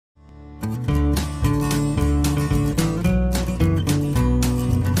Hi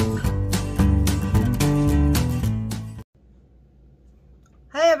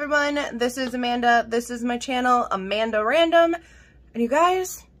everyone, this is Amanda. This is my channel, Amanda Random. And you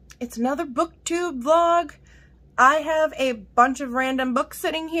guys, it's another booktube vlog. I have a bunch of random books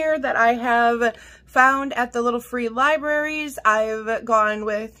sitting here that I have found at the little free libraries. I've gone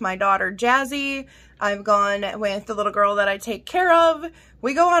with my daughter Jazzy. I've gone with the little girl that I take care of.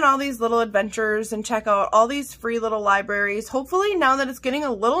 We go on all these little adventures and check out all these free little libraries. Hopefully now that it's getting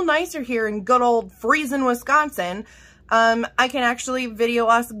a little nicer here in good old freezing Wisconsin, I can actually video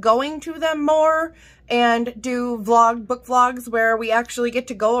us going to them more and do book vlogs where we actually get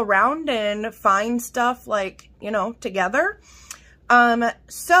to go around and find stuff like, you know, together.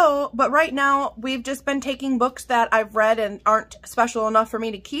 But right now we've just been taking books that I've read and aren't special enough for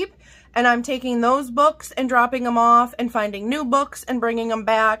me to keep. And I'm taking those books and dropping them off and finding new books and bringing them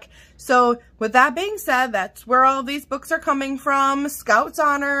back. So with that being said, that's where all these books are coming from. Scout's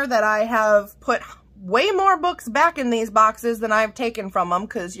Honor, that I have put way more books back in these boxes than I've taken from them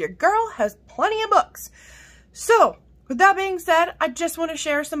because your girl has plenty of books. So with that being said, I just want to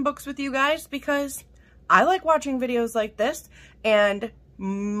share some books with you guys because I like watching videos like this, and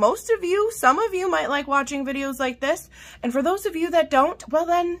most of you, some of you might like watching videos like this. And for those of you that don't, well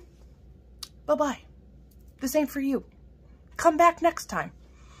then, bye-bye. This ain't for you. Come back next time.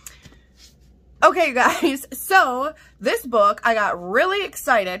 Okay, guys, so this book I got really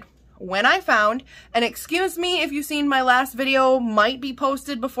excited when I found, and excuse me if you've seen my last video, might be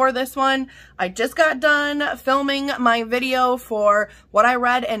posted before this one. I just got done filming my video for what I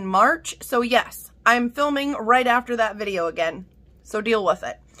read in March. So yes, I'm filming right after that video again. So deal with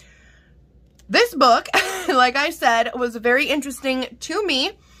it. This book, like I said, was very interesting to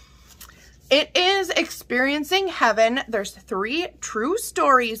me. It is Experiencing Heaven. There's 3 true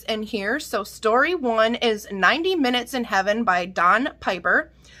stories in here. So story 1 is 90 Minutes in Heaven by Don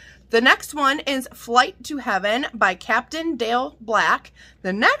Piper. The next one is Flight to Heaven by Captain Dale Black.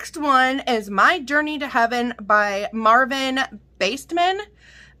 The next one is My Journey to Heaven by Marvin Beastman.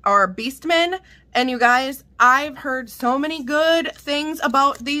 And you guys, I've heard so many good things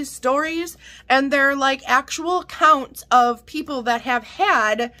about these stories, and they're like actual accounts of people that have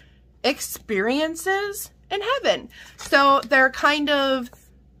had experiences in heaven. So they're kind of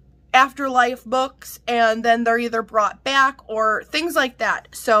afterlife books, and then they're either brought back or things like that.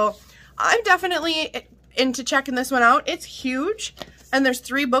 So I'm definitely into checking this one out. It's huge, and there's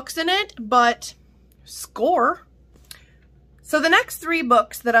 3 books in it, but score. So the next 3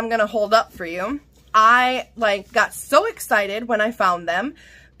 books that I'm gonna hold up for you, I got so excited when I found them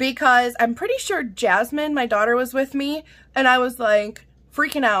because I'm pretty sure Jasmine, my daughter, was with me, and I was like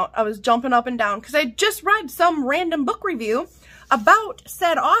freaking out. I was jumping up and down because I just read some random book review about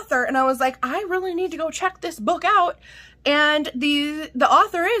said author, and I was like, I really need to go check this book out. And the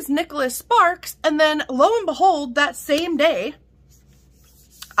author is Nicholas Sparks, and then lo and behold, that same day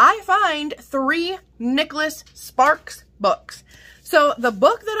I find 3 Nicholas Sparks books. So the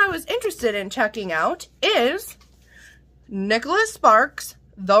book that I was interested in checking out is Nicholas Sparks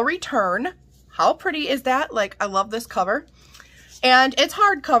The Return. How pretty is that? Like, I love this cover, and it's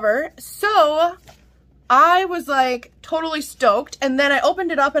hardcover. So I was like totally stoked, and then I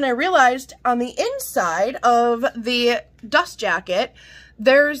opened it up and I realized on the inside of the dust jacket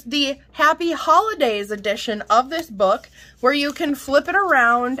there's the Happy Holidays edition of this book, where you can flip it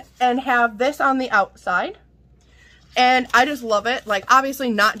around and have this on the outside. And I just love it. Like, obviously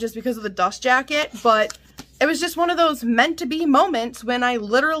not just because of the dust jacket, but it was just one of those meant to be moments when I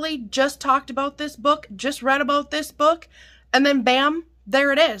literally just talked about this book, just read about this book, and then bam,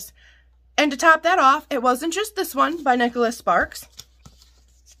 there it is. And to top that off, it wasn't just this one by Nicholas Sparks.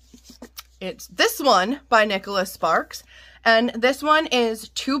 It's this one by Nicholas Sparks. And this one is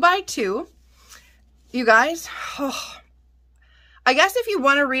 2x2. You guys, I guess if you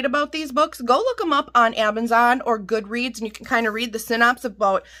want to read about these books, go look them up on Amazon or Goodreads, and you can kind of read the synopsis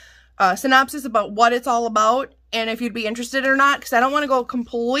about what it's all about, and if you'd be interested or not, because I don't want to go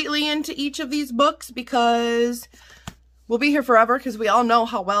completely into each of these books because we'll be here forever, because we all know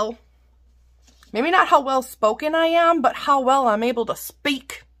how well, maybe not how well spoken I am, but how well I'm able to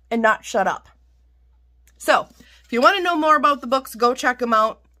speak and not shut up. So if you want to know more about the books, go check them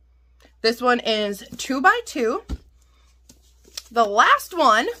out. This one is 2x2. The last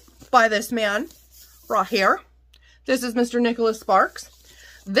one by this man right here, this is Mr. Nicholas Sparks.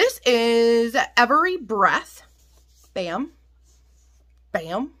 This is Every Breath. Bam.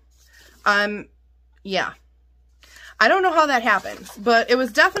 Bam. Yeah. I don't know how that happens, but it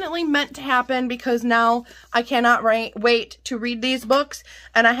was definitely meant to happen because now I cannot wait to read these books,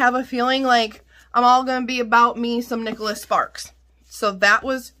 and I have a feeling like I'm all going to be about me some Nicholas Sparks. So that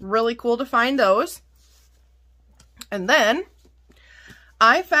was really cool to find those. And then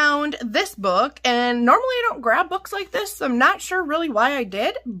I found this book, and normally I don't grab books like this, so I'm not sure really why I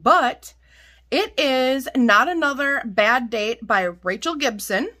did, but it is Not Another Bad Date by Rachel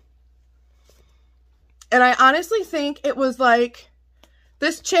Gibson. And I honestly think it was like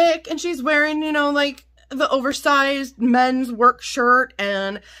this chick, and she's wearing, you know, like the oversized men's work shirt,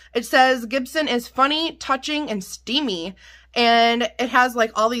 and it says Gibson is funny, touching, and steamy. And it has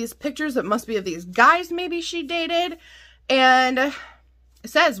like all these pictures that must be of these guys maybe she dated. And it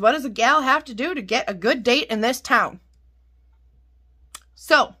says, what does a gal have to do to get a good date in this town?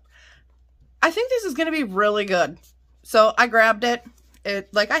 So I think this is going to be really good. So I grabbed it.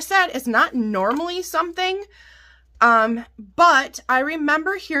 Like I said, it's not normally something, but I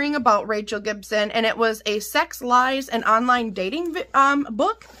remember hearing about Rachel Gibson, and it was a sex, lies, and online dating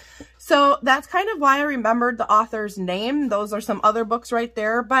book. So that's kind of why I remembered the author's name. Those are some other books right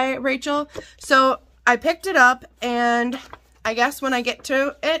there by Rachel. So I picked it up, and I guess when I get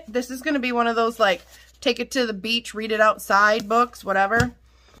to it, this is going to be one of those like take it to the beach, read it outside books, whatever.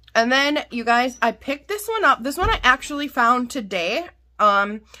 And then you guys, I picked this one up. This one I actually found today.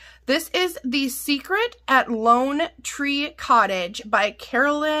 This is The Secret at Lone Tree Cottage by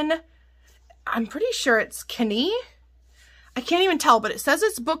Carolyn. I'm pretty sure it's Kinney. I can't even tell, but it says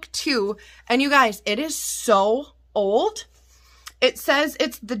it's book 2. And you guys, it is so old. It says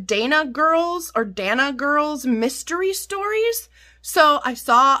it's the Dana Girls mystery stories. So I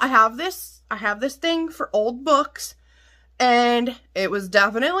have this thing for old books, and it was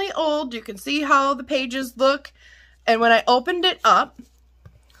definitely old. You can see how the pages look. And when I opened it up,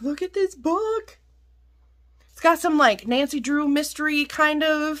 look at this book. It's got some like Nancy Drew mystery kind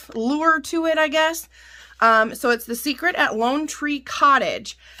of lure to it, I guess. So it's The Secret at Lone Tree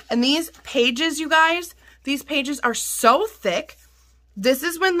Cottage. And these pages, you guys, these pages are so thick. This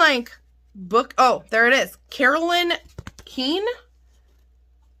is when like oh, there it is. Carolyn Keene.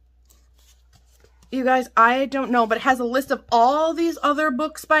 You guys, I don't know, but it has a list of all these other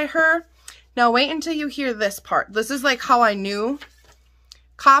books by her. Now wait until you hear this part. This is like how I knew.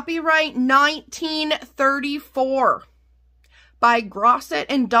 Copyright 1934 by Grosset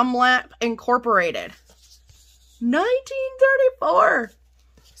and Dunlap Incorporated. 1934.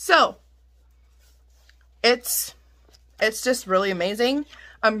 So it's just really amazing.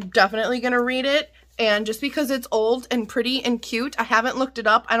 I'm definitely going to read it. And just because it's old and pretty and cute, I haven't looked it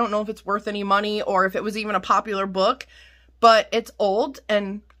up. I don't know if it's worth any money or if it was even a popular book, but it's old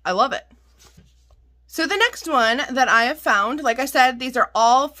and I love it. So the next one that I have found, like I said, these are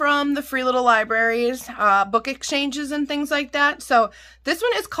all from the Free Little Libraries, book exchanges and things like that. So this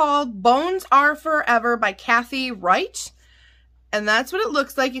one is called Bones Are Forever by Kathy Wright. And that's what it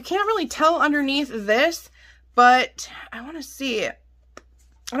looks like. You can't really tell underneath this, but I want to see it.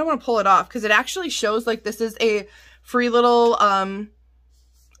 I don't want to pull it off because it actually shows like this is a free little,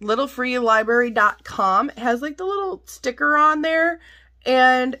 littlefreelibrary.com. It has like the little sticker on there.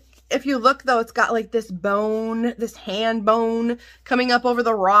 And if you look though, it's got like this bone, this hand bone coming up over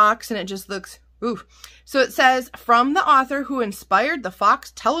the rocks, and it just looks, ooh. So it says, from the author who inspired the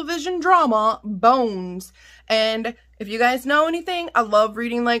Fox television drama Bones. And if you guys know anything, I love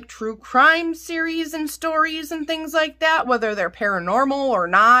reading like true crime series and stories and things like that, whether they're paranormal or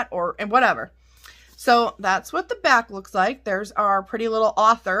not, and whatever. So that's what the back looks like. There's our pretty little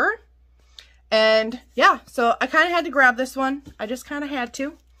author. And yeah, so I kind of had to grab this one. I just kind of had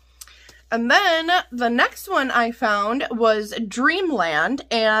to. And then the next one I found was Dreamland,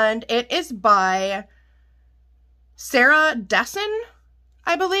 and it is by Sarah Dessen,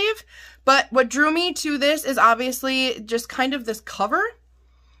 I believe. But what drew me to this is obviously just kind of this cover.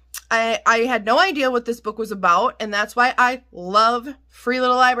 I had no idea what this book was about, and that's why I love Free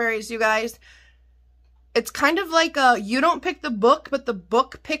Little Libraries, you guys. It's kind of like you don't pick the book, but the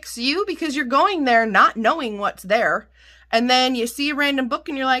book picks you, because you're going there not knowing what's there. And then you see a random book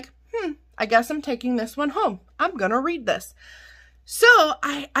and you're like, I guess I'm taking this one home. I'm going to read this. So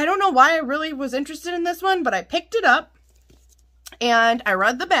I don't know why I really was interested in this one, but I picked it up and I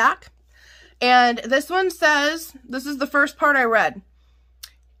read the back. And this one says, this is the first part I read.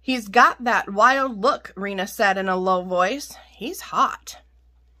 He's got that wild look, Rena said in a low voice. He's hot.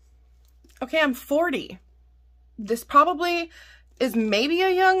 Okay, I'm 40. This probably is maybe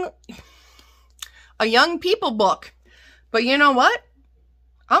a young people book. But you know what?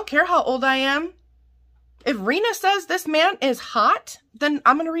 I don't care how old I am. If Rena says this man is hot, then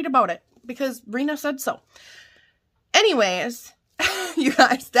I'm going to read about it because Rena said so. anyways, you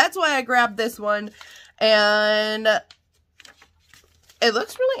guys, that's why I grabbed this one. And it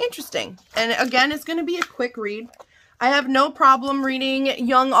looks really interesting. And again, it's going to be a quick read. I have no problem reading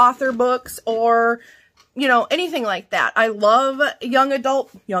young author books or, you know, anything like that. I love young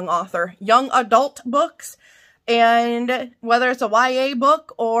adult books. And whether it's a YA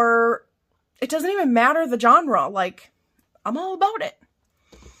book or it doesn't even matter the genre, like, I'm all about it.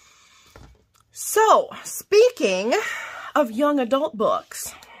 So, speaking of young adult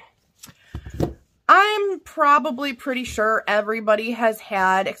books, I'm probably pretty sure everybody has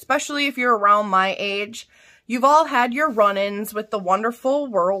had, especially if you're around my age, you've all had your run-ins with the wonderful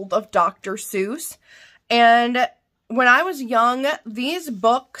world of Dr. Seuss. And when I was young, these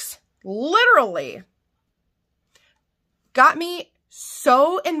books literally got me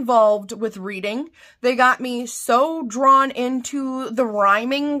so involved with reading. They got me so drawn into the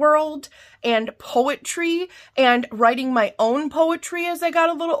rhyming world and poetry and writing my own poetry as I got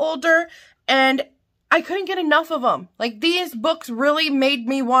a little older. And I couldn't get enough of them. Like, these books really made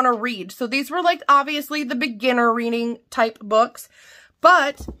me want to read. So these were like obviously the beginner reading type books.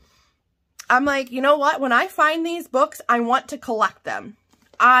 But I'm like, you know what? When I find these books, I want to collect them.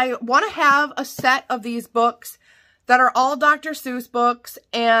 I want to have a set of these books that are all Dr. Seuss books,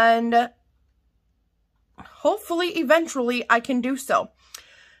 and hopefully eventually I can do so.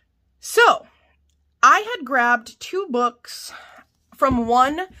 So I had grabbed 2 books from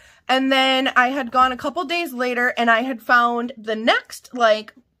one, and then I had gone a couple days later and I had found the next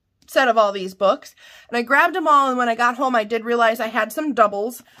like set of all these books, and I grabbed them all, and when I got home I did realize I had some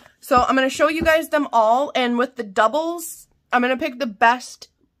doubles. So I'm going to show you guys them all, and with the doubles I'm going to pick the best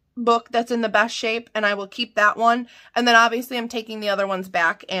book that's in the best shape, and I will keep that one. And then obviously I'm taking the other ones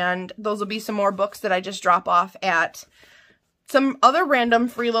back, and those will be some more books that I just drop off at some other random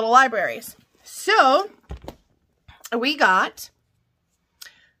free little libraries. So we got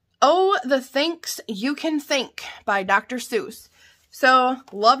Oh, the Thinks You Can Think by Dr. Seuss. So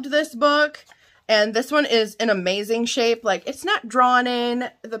loved this book, and this one is in amazing shape. Like, it's not drawn in,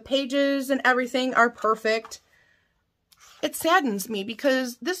 the pages and everything are perfect. It saddens me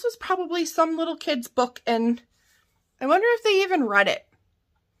because this was probably some little kid's book, and I wonder if they even read it.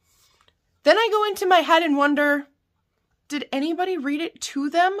 Then I go into my head and wonder, did anybody read it to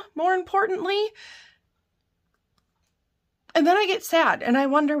them, more importantly? And then I get sad, and I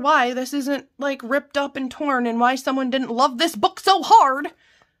wonder why this isn't, like, ripped up and torn, and why someone didn't love this book so hard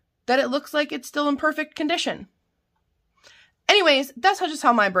that it looks like it's still in perfect condition. Anyways, that's just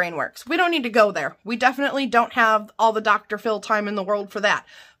how my brain works. We don't need to go there. We definitely don't have all the Dr. Phil time in the world for that.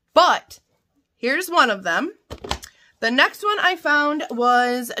 But here's one of them. The next one I found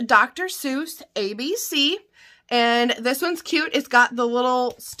was Dr. Seuss ABC. And this one's cute. It's got the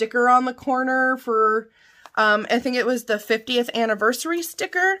little sticker on the corner for, I think it was the 50th anniversary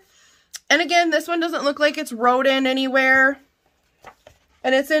sticker. And again, this one doesn't look like it's wrote in anywhere.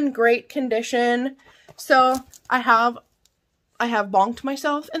 And it's in great condition. So I have bonked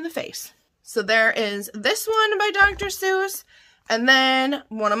myself in the face. So there is this one by Dr. Seuss. And then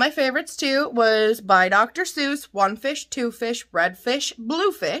one of my favorites too was by Dr. Seuss, One Fish, Two Fish, Red Fish,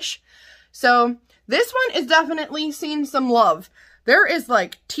 Blue Fish. So this one is definitely seen some love. There is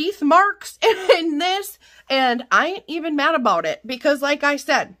like teeth marks in this, and I ain't even mad about it because, like I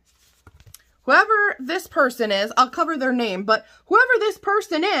said, whoever this person is, I'll cover their name, but whoever this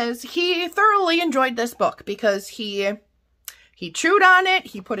person is, he thoroughly enjoyed this book because he chewed on it,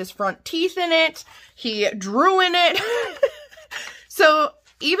 he put his front teeth in it, he drew in it. So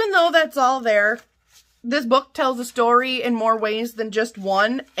even though that's all there, this book tells a story in more ways than just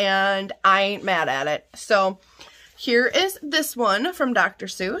one, and I ain't mad at it. So here is this one from Dr.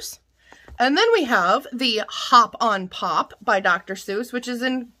 Seuss. And then we have the Hop on Pop by Dr. Seuss, which is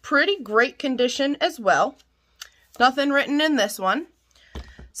in pretty great condition as well. Nothing written in this one.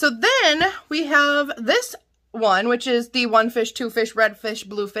 So then we have this one, which is the One Fish, Two Fish, Red Fish,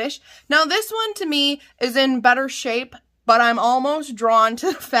 Blue Fish. Now this one to me is in better shape, but I'm almost drawn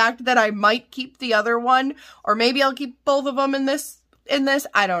to the fact that I might keep the other one, or maybe I'll keep both of them in this.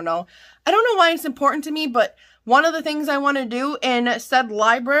 I don't know. I don't know why it's important to me, but one of the things I want to do in said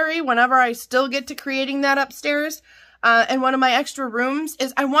library, whenever I still get to creating that upstairs, in one of my extra rooms,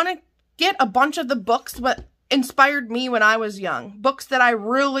 is I want to get a bunch of the books that inspired me when I was young. Books that I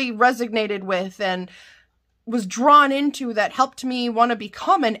really resonated with and was drawn into, that helped me want to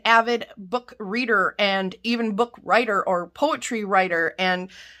become an avid book reader and even book writer or poetry writer.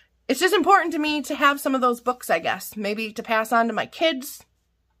 And it's just important to me to have some of those books, I guess. Maybe to pass on to my kids.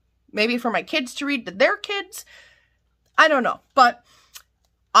 Maybe for my kids to read to their kids. I don't know. But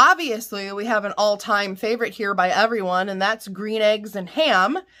Obviously, we have an all-time favorite here by everyone, and that's Green Eggs and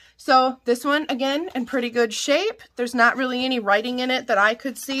Ham. So this one, again, in pretty good shape. There's not really any writing in it that I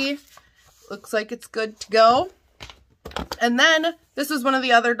could see. Looks like it's good to go. And then this was one of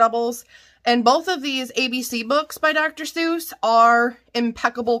the other doubles. And both of these ABC books by Dr. Seuss are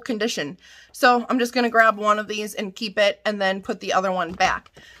impeccable condition. So I'm just going to grab one of these and keep it and then put the other one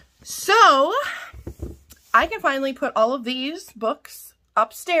back. So I can finally put all of these books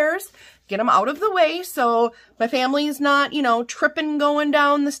upstairs, get them out of the way so my family's not, you know, tripping going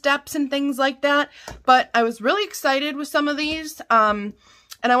down the steps and things like that. But I was really excited with some of these and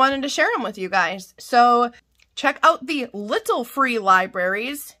I wanted to share them with you guys. So check out the Little Free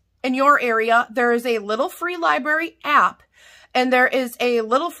Libraries in your area. There is a Little Free Library app, and there is a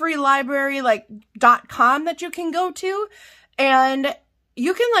Little Free Library like .com that you can go to, and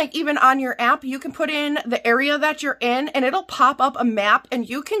you can, like, even on your app, you can put in the area that you're in and it'll pop up a map and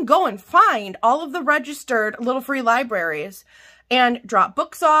you can go and find all of the registered Little Free Libraries and drop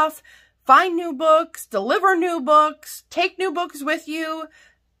books off, find new books, deliver new books, take new books with you.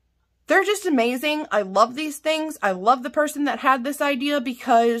 They're just amazing. I love these things. I love the person that had this idea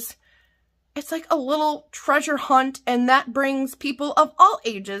because it's like a little treasure hunt, and that brings people of all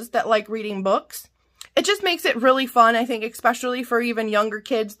ages that like reading books. It just makes it really fun, I think, especially for even younger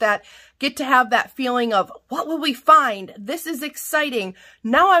kids that get to have that feeling of, what will we find? This is exciting.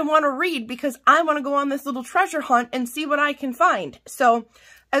 Now I want to read because I want to go on this little treasure hunt and see what I can find. So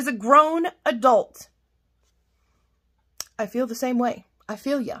as a grown adult, I feel the same way. I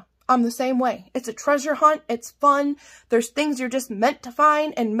feel ya. I'm the same way. It's a treasure hunt. It's fun. There's things you're just meant to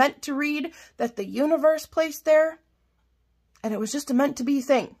find and meant to read that the universe placed there. And it was just a meant to be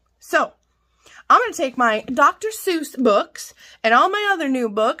thing. So I'm going to take my Dr. Seuss books and all my other new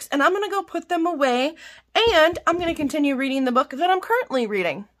books, and I'm going to go put them away, and I'm going to continue reading the book that I'm currently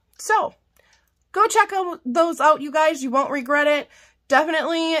reading. So go check those out, you guys. You won't regret it.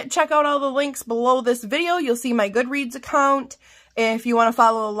 Definitely check out all the links below this video. You'll see my Goodreads account if you want to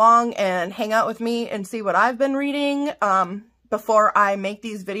follow along and hang out with me and see what I've been reading before I make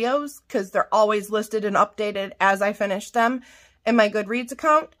these videos, because they're always listed and updated as I finish them in my Goodreads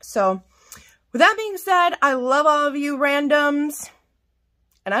account. So with that being said, I love all of you randoms,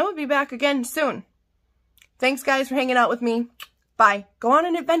 and I will be back again soon. Thanks, guys, for hanging out with me. Bye. Go on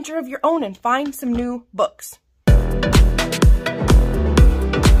an adventure of your own and find some new books.